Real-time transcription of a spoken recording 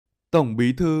Tổng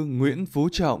Bí thư Nguyễn Phú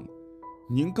Trọng,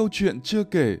 những câu chuyện chưa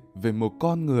kể về một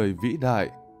con người vĩ đại.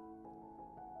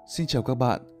 Xin chào các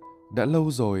bạn, đã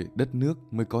lâu rồi đất nước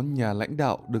mới có nhà lãnh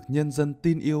đạo được nhân dân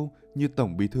tin yêu như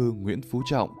Tổng Bí thư Nguyễn Phú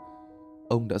Trọng.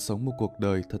 Ông đã sống một cuộc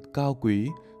đời thật cao quý,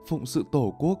 phụng sự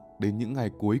Tổ quốc đến những ngày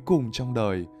cuối cùng trong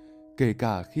đời, kể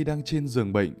cả khi đang trên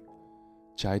giường bệnh.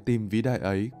 Trái tim vĩ đại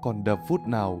ấy còn đập phút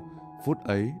nào, phút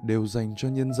ấy đều dành cho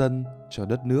nhân dân, cho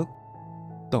đất nước.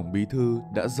 Tổng Bí thư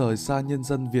đã rời xa nhân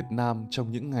dân Việt Nam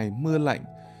trong những ngày mưa lạnh,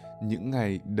 những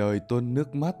ngày đời tuôn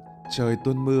nước mắt, trời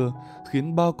tuôn mưa,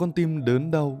 khiến bao con tim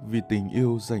đớn đau vì tình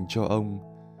yêu dành cho ông.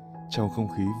 Trong không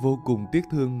khí vô cùng tiếc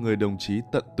thương người đồng chí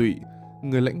tận tụy,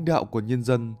 người lãnh đạo của nhân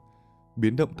dân,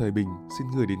 Biến Động Thời Bình xin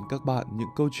gửi đến các bạn những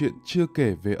câu chuyện chưa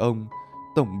kể về ông,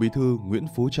 Tổng Bí thư Nguyễn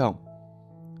Phú Trọng.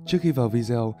 Trước khi vào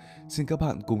video, xin các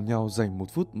bạn cùng nhau dành một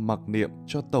phút mặc niệm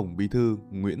cho Tổng Bí thư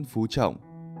Nguyễn Phú Trọng.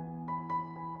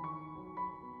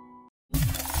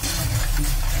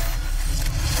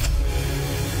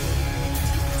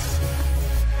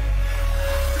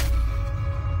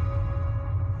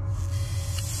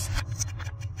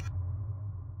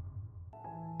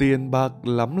 Tiền bạc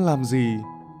lắm làm gì,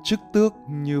 chức tước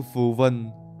như phù vân.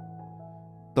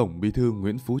 Tổng Bí thư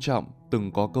Nguyễn Phú Trọng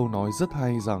từng có câu nói rất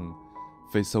hay rằng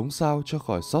phải sống sao cho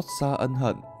khỏi xót xa ân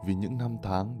hận vì những năm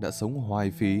tháng đã sống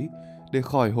hoài phí, để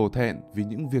khỏi hổ thẹn vì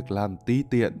những việc làm ti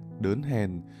tiện, đớn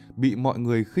hèn, bị mọi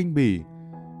người khinh bỉ.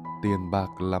 Tiền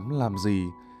bạc lắm làm gì,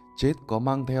 chết có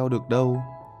mang theo được đâu.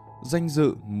 Danh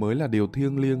dự mới là điều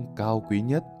thiêng liêng cao quý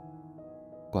nhất.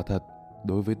 Quả thật,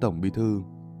 đối với Tổng Bí thư,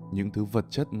 những thứ vật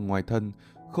chất ngoài thân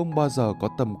không bao giờ có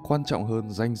tầm quan trọng hơn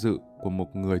danh dự của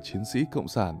một người chiến sĩ cộng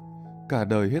sản, cả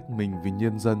đời hết mình vì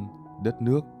nhân dân, đất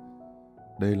nước.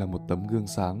 Đây là một tấm gương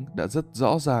sáng đã rất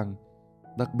rõ ràng,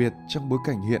 đặc biệt trong bối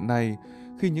cảnh hiện nay,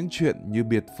 khi những chuyện như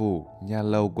biệt phủ, nhà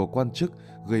lầu của quan chức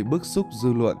gây bức xúc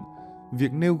dư luận,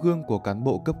 việc nêu gương của cán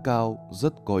bộ cấp cao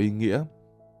rất có ý nghĩa.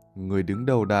 Người đứng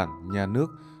đầu đảng, nhà nước,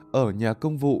 ở nhà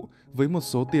công vụ với một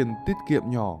số tiền tiết kiệm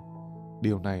nhỏ,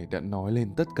 điều này đã nói lên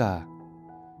tất cả.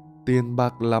 Tiền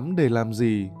bạc lắm để làm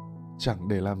gì, chẳng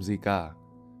để làm gì cả.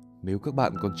 Nếu các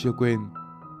bạn còn chưa quên,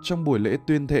 trong buổi lễ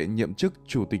tuyên thệ nhậm chức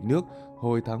Chủ tịch nước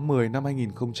hồi tháng 10 năm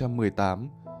 2018,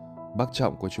 bác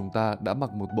Trọng của chúng ta đã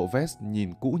mặc một bộ vest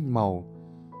nhìn cũ màu.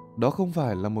 Đó không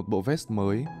phải là một bộ vest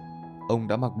mới. Ông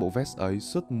đã mặc bộ vest ấy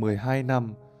suốt 12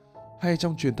 năm. Hay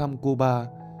trong chuyến thăm Cuba,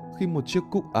 khi một chiếc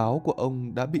cúc áo của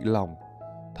ông đã bị lỏng,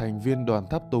 thành viên đoàn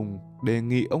tháp tùng đề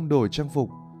nghị ông đổi trang phục,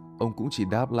 ông cũng chỉ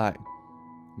đáp lại: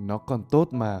 "Nó còn tốt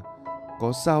mà,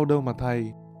 có sao đâu mà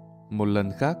thay." Một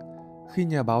lần khác, khi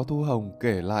nhà báo Thu Hồng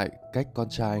kể lại cách con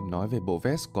trai nói về bộ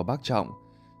vest của bác Trọng,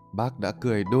 bác đã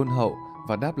cười đôn hậu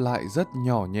và đáp lại rất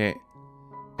nhỏ nhẹ: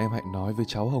 "Em hãy nói với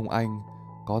cháu Hồng Anh,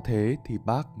 có thế thì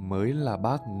bác mới là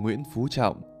bác Nguyễn Phú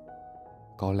Trọng."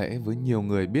 Có lẽ với nhiều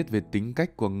người biết về tính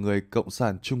cách của người cộng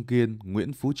sản trung kiên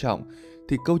Nguyễn Phú Trọng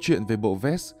thì câu chuyện về bộ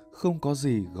vest không có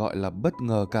gì gọi là bất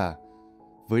ngờ cả.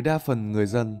 Với đa phần người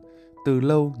dân, từ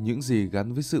lâu những gì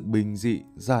gắn với sự bình dị,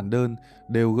 giản đơn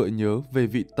đều gợi nhớ về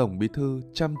vị Tổng Bí thư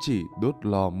chăm chỉ đốt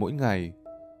lò mỗi ngày.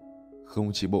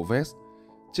 Không chỉ bộ vest,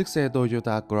 chiếc xe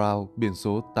Toyota Crown biển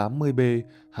số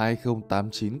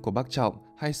 80B2089 của bác Trọng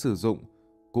hay sử dụng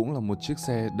cũng là một chiếc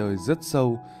xe đời rất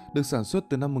sâu, được sản xuất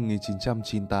từ năm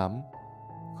 1998.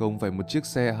 Không phải một chiếc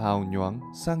xe hào nhoáng,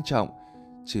 sang trọng,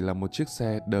 chỉ là một chiếc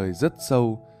xe đời rất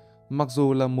sâu. Mặc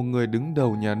dù là một người đứng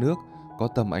đầu nhà nước, có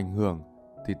tầm ảnh hưởng,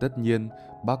 thì tất nhiên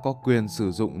bác có quyền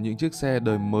sử dụng những chiếc xe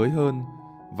đời mới hơn.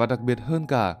 Và đặc biệt hơn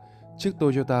cả, chiếc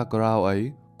Toyota Crown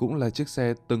ấy cũng là chiếc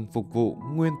xe từng phục vụ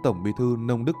nguyên Tổng Bí thư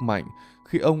Nông Đức Mạnh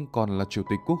khi ông còn là Chủ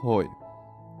tịch Quốc hội.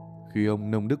 Khi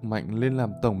ông Nông Đức Mạnh lên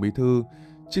làm Tổng Bí thư,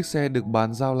 chiếc xe được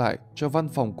bàn giao lại cho Văn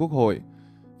phòng Quốc hội,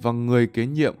 và người kế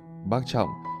nhiệm, bác Trọng,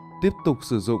 tiếp tục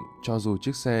sử dụng cho dù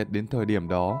chiếc xe đến thời điểm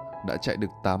đó đã chạy được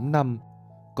 8 năm.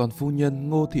 Còn phu nhân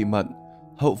Ngô Thị Mận,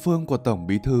 hậu phương của Tổng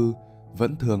Bí thư,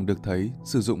 vẫn thường được thấy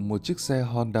sử dụng một chiếc xe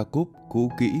Honda Coupe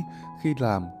cũ kỹ khi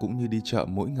làm cũng như đi chợ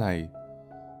mỗi ngày.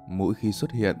 Mỗi khi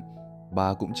xuất hiện,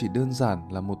 bà cũng chỉ đơn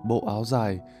giản là một bộ áo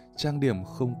dài, trang điểm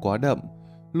không quá đậm,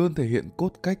 luôn thể hiện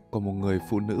cốt cách của một người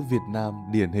phụ nữ Việt Nam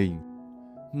điển hình.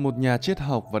 Một nhà triết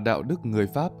học và đạo đức người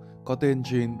Pháp có tên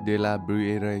Jean de la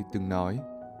Bruyère từng nói: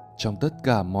 "Trong tất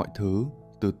cả mọi thứ,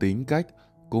 từ tính cách,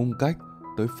 cung cách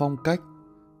tới phong cách,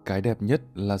 cái đẹp nhất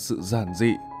là sự giản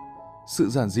dị. Sự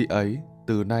giản dị ấy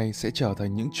từ nay sẽ trở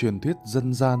thành những truyền thuyết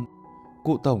dân gian."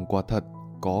 Cụ Tổng quả thật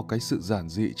có cái sự giản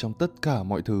dị trong tất cả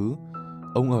mọi thứ.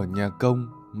 Ông ở nhà công,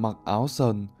 mặc áo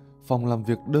sờn, phòng làm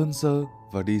việc đơn sơ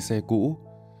và đi xe cũ.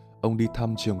 Ông đi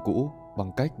thăm trường cũ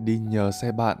bằng cách đi nhờ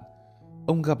xe bạn.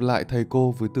 Ông gặp lại thầy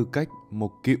cô với tư cách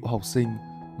một cựu học sinh,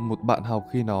 một bạn học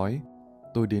khi nói: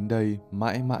 "Tôi đến đây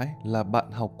mãi mãi là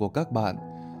bạn học của các bạn,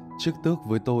 chức tước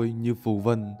với tôi như phù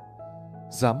vân."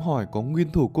 Dám hỏi có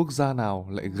nguyên thủ quốc gia nào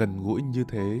lại gần gũi như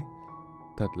thế.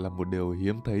 Thật là một điều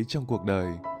hiếm thấy trong cuộc đời.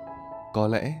 Có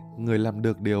lẽ người làm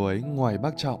được điều ấy ngoài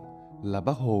bác Trọng là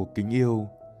bác Hồ kính yêu.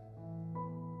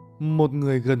 Một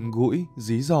người gần gũi,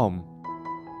 dí dỏm.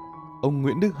 Ông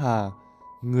Nguyễn Đức Hà,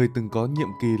 người từng có nhiệm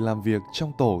kỳ làm việc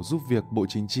trong tổ giúp việc Bộ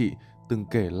Chính trị, từng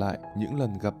kể lại những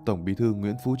lần gặp Tổng Bí thư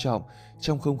Nguyễn Phú Trọng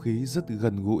trong không khí rất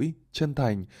gần gũi, chân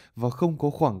thành và không có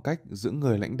khoảng cách giữa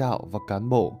người lãnh đạo và cán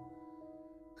bộ.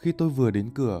 Khi tôi vừa đến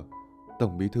cửa,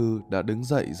 Tổng Bí thư đã đứng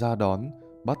dậy ra đón,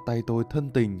 bắt tay tôi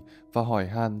thân tình và hỏi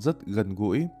han rất gần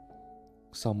gũi.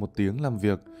 Sau một tiếng làm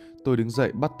việc, tôi đứng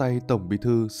dậy bắt tay Tổng Bí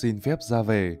thư xin phép ra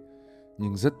về.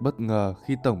 Nhưng rất bất ngờ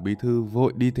khi Tổng Bí thư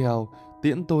vội đi theo,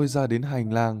 tiễn tôi ra đến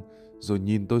hành lang, rồi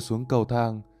nhìn tôi xuống cầu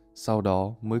thang, sau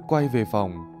đó mới quay về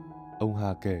phòng. Ông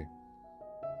Hà kể,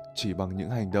 chỉ bằng những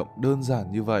hành động đơn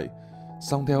giản như vậy,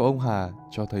 song theo ông Hà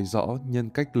cho thấy rõ nhân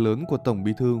cách lớn của Tổng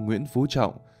Bí thư Nguyễn Phú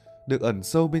Trọng, được ẩn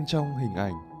sâu bên trong hình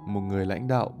ảnh một người lãnh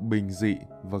đạo bình dị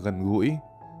và gần gũi.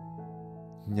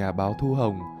 Nhà báo Thu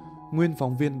Hồng, nguyên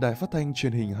phóng viên Đài Phát thanh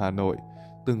Truyền hình Hà Nội,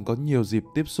 từng có nhiều dịp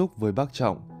tiếp xúc với bác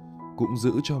Trọng, cũng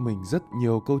giữ cho mình rất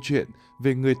nhiều câu chuyện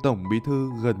về người Tổng Bí thư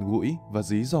gần gũi và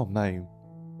dí dỏm này.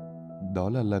 Đó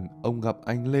là lần ông gặp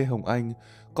anh Lê Hồng Anh,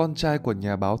 con trai của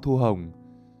nhà báo Thu Hồng.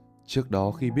 Trước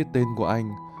đó khi biết tên của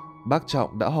anh, bác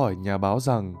Trọng đã hỏi nhà báo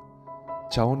rằng: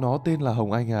 "Cháu nó tên là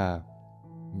Hồng Anh à?"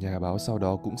 Nhà báo sau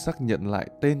đó cũng xác nhận lại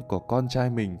tên của con trai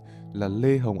mình là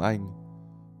Lê Hồng Anh.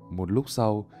 Một lúc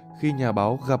sau, khi nhà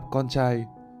báo gặp con trai,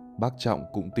 bác Trọng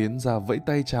cũng tiến ra vẫy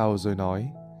tay chào rồi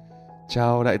nói: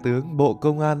 "Chào Đại tướng Bộ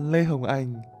Công an Lê Hồng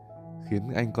Anh",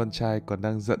 khiến anh con trai còn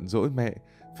đang giận dỗi mẹ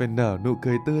phải nở nụ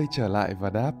cười tươi trở lại và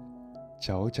đáp: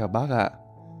 "Cháu chào bác ạ."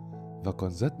 Và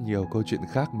còn rất nhiều câu chuyện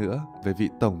khác nữa về vị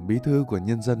Tổng Bí thư của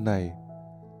nhân dân này.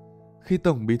 Khi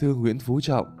Tổng Bí thư Nguyễn Phú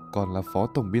Trọng còn là phó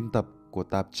tổng biên tập của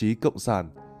tạp chí Cộng sản,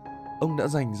 ông đã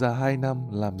dành ra 2 năm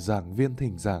làm giảng viên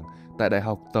thỉnh giảng tại Đại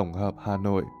học Tổng hợp Hà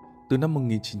Nội từ năm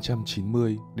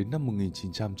 1990 đến năm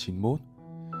 1991.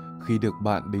 Khi được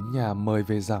bạn đến nhà mời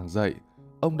về giảng dạy,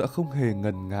 ông đã không hề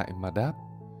ngần ngại mà đáp: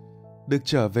 "Được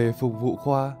trở về phục vụ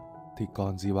khoa thì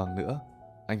còn gì bằng nữa,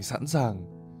 anh sẵn sàng."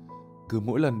 Cứ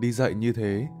mỗi lần đi dạy như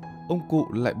thế, ông cụ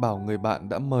lại bảo người bạn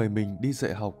đã mời mình đi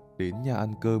dạy học đến nhà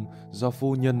ăn cơm do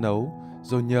phu nhân nấu,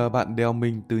 rồi nhờ bạn đèo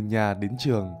mình từ nhà đến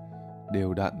trường,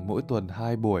 đều đặn mỗi tuần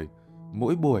 2 buổi,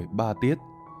 mỗi buổi 3 tiết,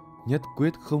 nhất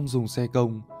quyết không dùng xe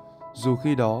công, dù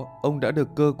khi đó ông đã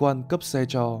được cơ quan cấp xe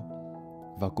cho.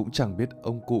 Và cũng chẳng biết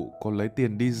ông cụ có lấy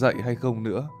tiền đi dạy hay không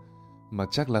nữa, mà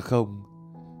chắc là không.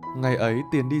 Ngày ấy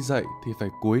tiền đi dạy thì phải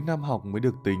cuối năm học mới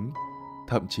được tính,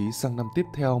 thậm chí sang năm tiếp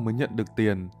theo mới nhận được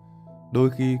tiền, đôi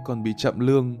khi còn bị chậm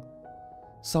lương.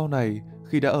 Sau này,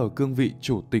 khi đã ở cương vị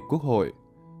Chủ tịch Quốc hội,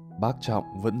 bác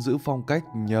Trọng vẫn giữ phong cách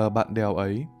nhờ bạn đèo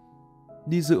ấy.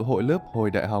 Đi dự hội lớp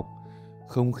hồi đại học,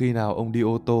 không khi nào ông đi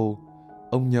ô tô,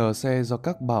 ông nhờ xe do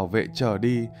các bảo vệ chở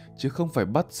đi, chứ không phải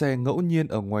bắt xe ngẫu nhiên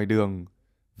ở ngoài đường,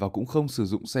 và cũng không sử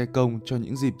dụng xe công cho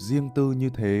những dịp riêng tư như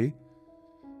thế.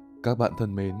 Các bạn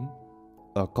thân mến,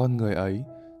 ở con người ấy,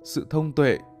 sự thông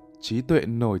tuệ, trí tuệ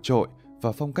nổi trội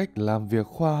và phong cách làm việc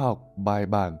khoa học, bài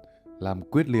bản, làm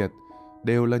quyết liệt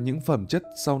đều là những phẩm chất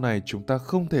sau này chúng ta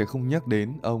không thể không nhắc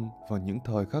đến ông vào những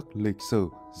thời khắc lịch sử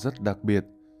rất đặc biệt.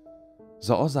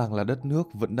 Rõ ràng là đất nước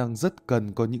vẫn đang rất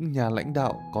cần có những nhà lãnh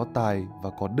đạo có tài và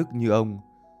có đức như ông.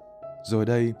 Rồi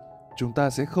đây, chúng ta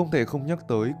sẽ không thể không nhắc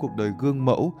tới cuộc đời gương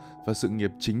mẫu và sự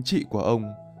nghiệp chính trị của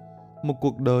ông. Một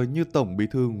cuộc đời như Tổng Bí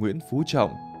thư Nguyễn Phú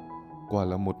Trọng quả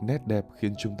là một nét đẹp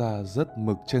khiến chúng ta rất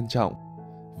mực trân trọng.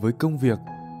 Với công việc,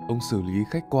 ông xử lý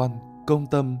khách quan, công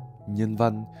tâm, nhân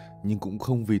văn, nhưng cũng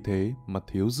không vì thế mà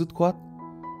thiếu dứt khoát.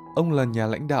 Ông là nhà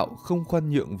lãnh đạo không khoan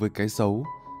nhượng với cái xấu,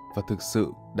 và thực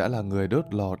sự đã là người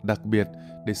đốt lò đặc biệt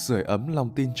để sưởi ấm lòng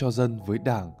tin cho dân với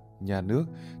Đảng, Nhà nước,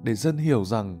 để dân hiểu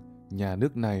rằng nhà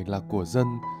nước này là của dân,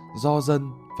 do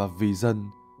dân và vì dân.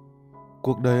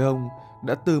 Cuộc đời ông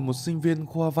đã từ một sinh viên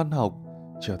khoa văn học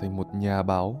trở thành một nhà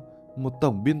báo, một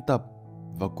tổng biên tập,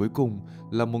 và cuối cùng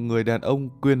là một người đàn ông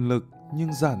quyền lực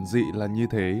nhưng giản dị là như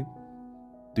thế.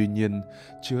 Tuy nhiên,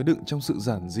 chứa đựng trong sự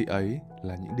giản dị ấy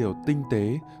là những điều tinh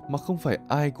tế mà không phải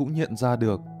ai cũng nhận ra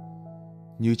được.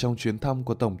 Như trong chuyến thăm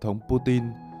của Tổng thống Putin,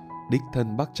 đích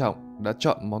thân bác Trọng đã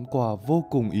chọn món quà vô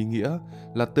cùng ý nghĩa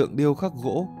là tượng điêu khắc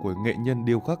gỗ của nghệ nhân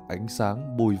điêu khắc ánh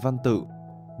sáng Bùi Văn Tự.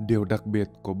 Điều đặc biệt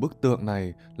của bức tượng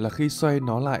này là khi xoay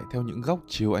nó lại theo những góc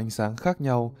chiếu ánh sáng khác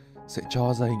nhau, sẽ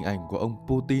cho ra hình ảnh của ông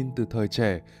Putin từ thời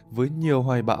trẻ với nhiều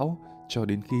hoài bão, cho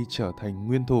đến khi trở thành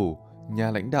nguyên thủ,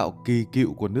 nhà lãnh đạo kỳ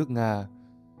cựu của nước Nga.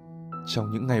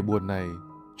 Trong những ngày buồn này,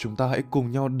 chúng ta hãy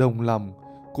cùng nhau đồng lòng,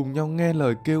 cùng nhau nghe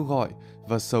lời kêu gọi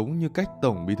và sống như cách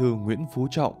Tổng Bí thư Nguyễn Phú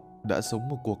Trọng đã sống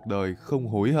một cuộc đời không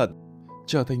hối hận,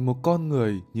 trở thành một con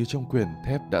người như trong quyển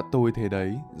Thép đã tôi thế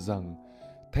đấy, rằng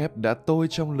thép đã tôi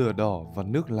trong lửa đỏ và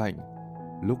nước lạnh,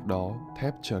 lúc đó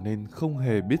thép trở nên không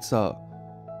hề biết sợ.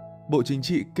 Bộ Chính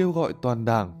trị kêu gọi toàn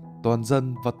Đảng, toàn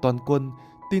dân và toàn quân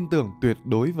tin tưởng tuyệt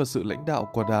đối vào sự lãnh đạo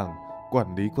của Đảng,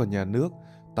 quản lý của nhà nước,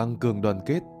 tăng cường đoàn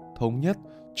kết, thống nhất,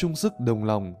 chung sức đồng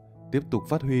lòng, tiếp tục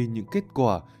phát huy những kết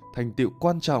quả, thành tựu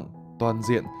quan trọng, toàn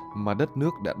diện mà đất nước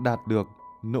đã đạt được,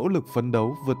 nỗ lực phấn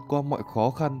đấu vượt qua mọi khó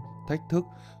khăn, thách thức,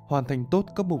 hoàn thành tốt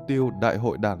các mục tiêu Đại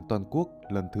hội Đảng Toàn quốc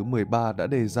lần thứ 13 đã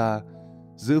đề ra,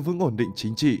 giữ vững ổn định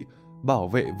chính trị, bảo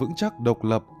vệ vững chắc độc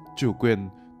lập, chủ quyền,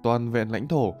 toàn vẹn lãnh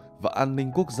thổ và an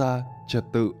ninh quốc gia, trật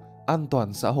tự, an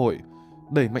toàn xã hội,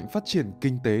 đẩy mạnh phát triển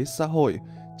kinh tế xã hội,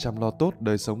 chăm lo tốt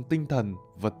đời sống tinh thần,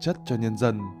 vật chất cho nhân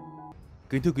dân.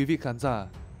 Kính thưa quý vị khán giả,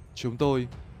 chúng tôi,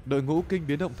 đội ngũ kênh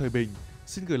Biến Động Thời Bình,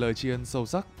 xin gửi lời tri ân sâu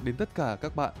sắc đến tất cả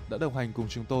các bạn đã đồng hành cùng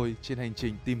chúng tôi trên hành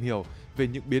trình tìm hiểu về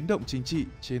những biến động chính trị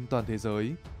trên toàn thế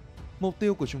giới. Mục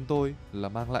tiêu của chúng tôi là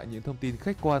mang lại những thông tin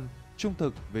khách quan, trung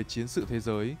thực về chiến sự thế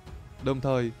giới, đồng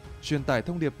thời truyền tải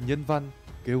thông điệp nhân văn,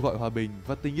 kêu gọi hòa bình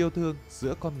và tình yêu thương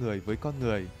giữa con người với con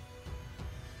người.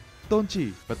 Tôn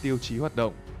chỉ và tiêu chí hoạt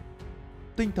động.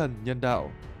 Tinh thần nhân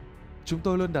đạo. Chúng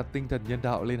tôi luôn đặt tinh thần nhân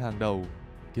đạo lên hàng đầu,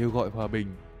 kêu gọi hòa bình,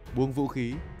 buông vũ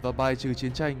khí và bài trừ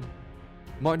chiến tranh.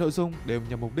 Mọi nội dung đều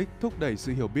nhằm mục đích thúc đẩy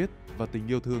sự hiểu biết và tình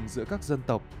yêu thương giữa các dân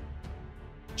tộc.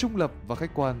 Trung lập và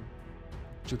khách quan.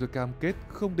 Chúng tôi cam kết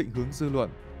không định hướng dư luận,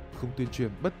 không tuyên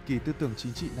truyền bất kỳ tư tưởng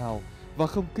chính trị nào và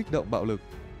không kích động bạo lực.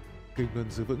 Kênh luôn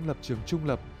giữ vững lập trường trung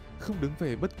lập, không đứng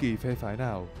về bất kỳ phe phái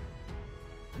nào.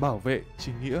 Bảo vệ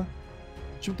chính nghĩa.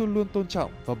 Chúng tôi luôn tôn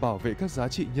trọng và bảo vệ các giá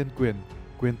trị nhân quyền,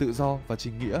 quyền tự do và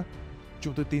chính nghĩa.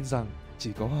 Chúng tôi tin rằng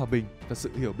chỉ có hòa bình và sự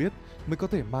hiểu biết mới có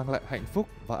thể mang lại hạnh phúc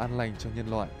và an lành cho nhân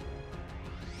loại.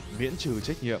 Miễn trừ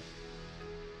trách nhiệm.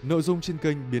 Nội dung trên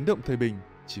kênh Biến Động Thời Bình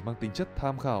chỉ mang tính chất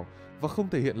tham khảo và không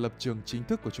thể hiện lập trường chính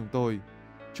thức của chúng tôi.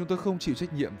 Chúng tôi không chịu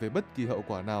trách nhiệm về bất kỳ hậu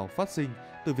quả nào phát sinh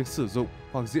từ việc sử dụng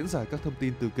hoặc diễn giải các thông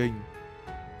tin từ kênh.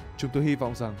 Chúng tôi hy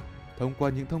vọng rằng thông qua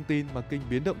những thông tin mà kênh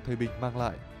Biến Động Thời Bình mang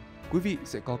lại, quý vị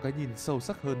sẽ có cái nhìn sâu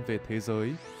sắc hơn về thế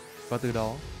giới và từ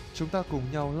đó chúng ta cùng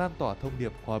nhau lan tỏa thông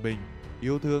điệp hòa bình,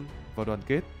 yêu thương và đoàn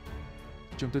kết.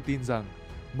 Chúng tôi tin rằng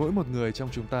mỗi một người trong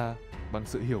chúng ta bằng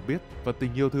sự hiểu biết và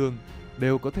tình yêu thương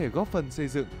đều có thể góp phần xây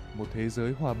dựng một thế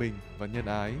giới hòa bình và nhân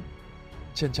ái.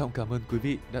 Trân trọng cảm ơn quý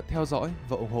vị đã theo dõi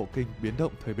và ủng hộ kênh Biến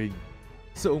Động Thời Bình.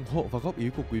 Sự ủng hộ và góp ý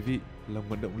của quý vị là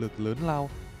nguồn động lực lớn lao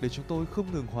để chúng tôi không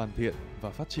ngừng hoàn thiện và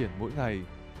phát triển mỗi ngày.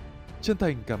 Chân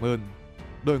thành cảm ơn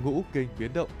đội ngũ kênh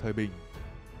Biến Động Thời Bình.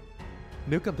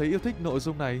 Nếu cảm thấy yêu thích nội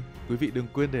dung này, quý vị đừng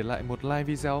quên để lại một like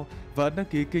video và ấn đăng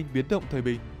ký kênh Biến Động Thời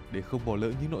Bình để không bỏ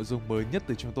lỡ những nội dung mới nhất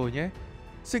từ chúng tôi nhé.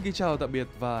 Xin kính chào tạm biệt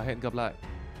và hẹn gặp lại.